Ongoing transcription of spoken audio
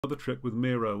Another trick with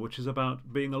Miro, which is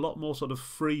about being a lot more sort of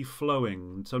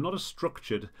free-flowing, so not as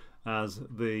structured as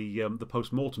the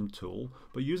post-mortem tool,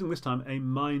 but using this time a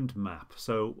mind map.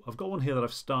 So I've got one here that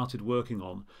I've started working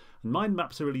on, and mind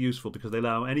maps are really useful because they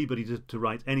allow anybody to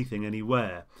write anything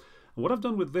anywhere. And what I've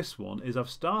done with this one is I've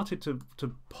started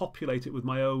to populate it with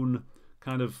my own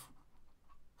kind of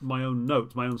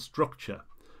notes, my own structure.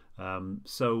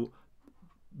 So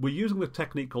we're using the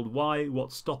technique called why,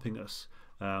 what's stopping us.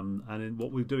 And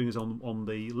what we're doing is on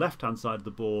the left hand side of the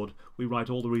board we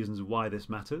write all the reasons why this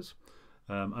matters,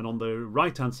 and on the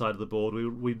right hand side of the board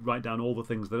we write down all the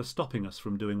things that are stopping us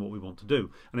from doing what we want to do,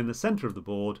 and in the center of the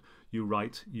board you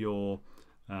write your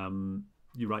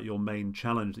main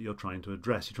challenge that you're trying to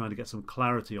address. You're trying to get some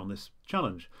clarity on this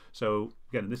challenge. So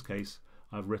again, in this case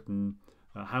I've written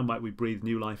how might we breathe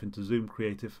new life into Zoom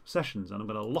creative sessions, and I'm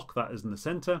going to lock that as in the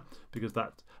center because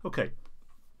that okay.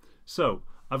 So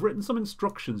I've written some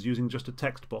instructions using just a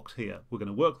text box here. We're going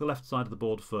to work the left side of the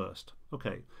board first.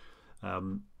 Okay,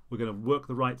 we're going to work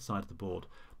the right side of the board.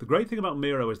 The great thing about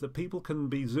Miro is that people can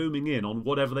be zooming in on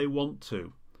whatever they want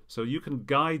to. So you can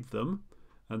guide them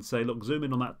and say, look, zoom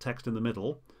in on that text in the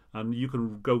middle, and you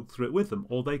can go through it with them,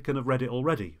 or they can have read it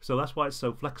already. So that's why it's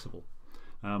so flexible.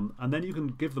 And then you can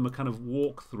give them a kind of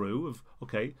walkthrough of,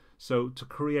 okay, so to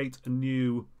create a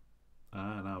new,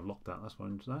 now I've locked that,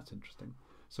 that's interesting.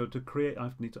 So to create,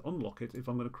 I need to unlock it if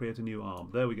I'm going to create a new arm.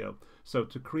 There we go. So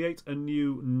to create a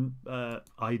new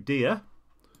idea,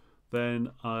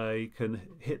 then I can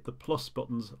hit the plus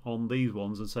buttons on these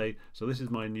ones and say, so this is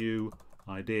my new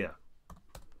idea.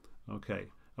 Okay.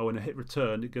 Oh, when I hit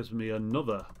return, it gives me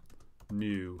another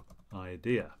new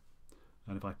idea.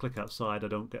 And if I click outside, I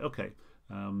don't get, okay.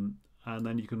 And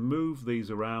then you can move these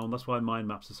around. That's why mind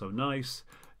maps are so nice.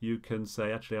 You can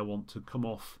say, actually, I want to come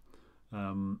off.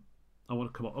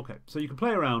 Okay, so you can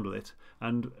play around with it,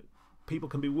 and people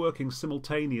can be working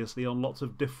simultaneously on lots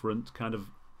of different kind of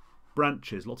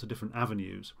branches, lots of different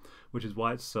avenues, which is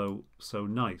why it's so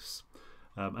nice.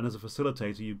 And as a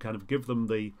facilitator, you kind of give them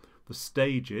the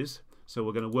stages. So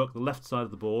we're going to work the left side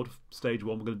of the board, stage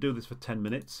one. We're going to do this for 10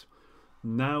 minutes.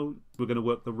 Now we're going to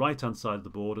work the right hand side of the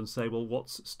board and say, well,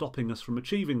 what's stopping us from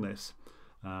achieving this?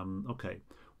 Okay,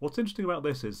 what's interesting about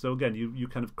this is, so again, you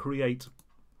kind of create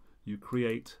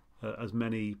as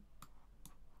many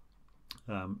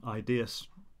ideas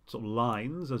sort of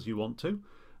lines as you want to.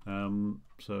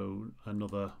 So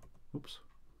another, oops,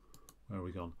 where are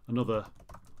we gone? Another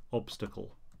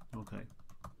obstacle. Okay,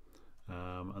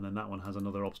 and then that one has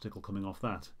another obstacle coming off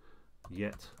that.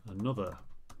 Yet another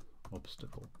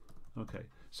obstacle. Okay,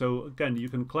 so again, you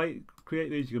can create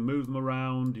these, you can move them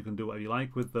around, you can do whatever you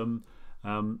like with them.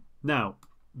 Now,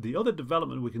 the other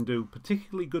development we can do,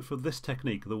 particularly good for this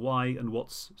technique, the why and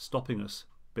what's stopping us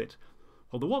bit.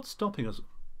 Well, the what's stopping us,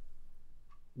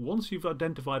 once you've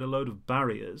identified a load of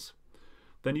barriers,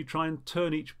 then you try and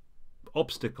turn each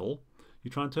obstacle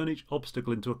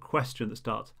into a question that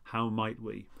starts, how might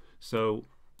we? So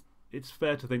it's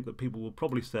fair to think that people will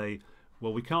probably say,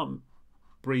 well, we can't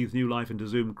breathe new life into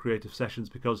Zoom creative sessions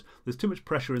because there's too much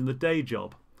pressure in the day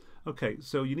job. Okay,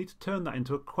 so you need to turn that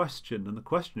into a question, and the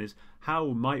question is, how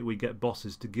might we get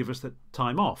bosses to give us that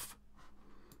time off?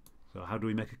 So how do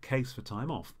we make a case for time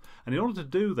off? And in order to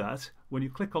do that, when you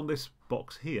click on this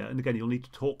box here, and again, you'll need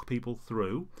to talk people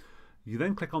through, you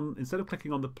then click on, instead of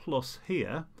clicking on the plus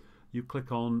here, you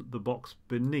click on the box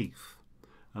beneath,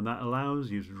 and that allows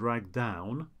you to drag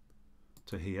down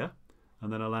to here,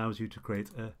 and then allows you to create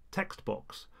a text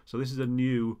box. So this is a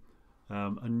new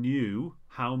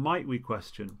how might we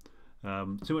question.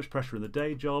 Too much pressure in the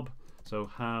day job, so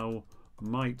how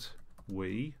might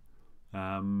we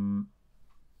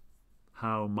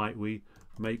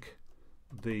make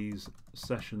these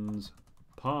sessions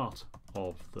part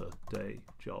of the day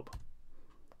job?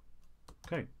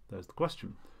 Okay, there's the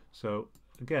question. So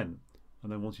again,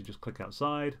 and then once you just click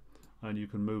outside, and you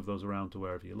can move those around to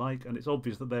wherever you like, and it's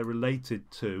obvious that they're related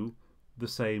to the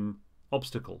same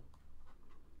obstacle.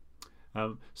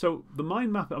 So the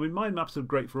mind map, I mean, mind maps are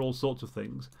great for all sorts of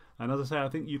things, and as I say, I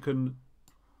think you can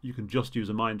just use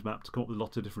a mind map to come up with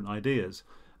lots of different ideas,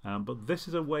 but this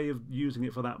is a way of using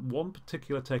it for that one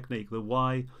particular technique, the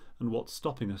why and what's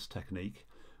stopping us technique,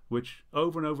 which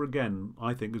over and over again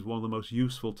I think is one of the most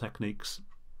useful techniques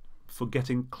for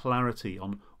getting clarity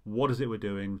on what is it we're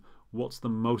doing, what's the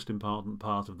most important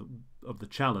part of the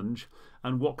challenge,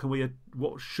 and what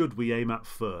should we aim at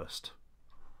first.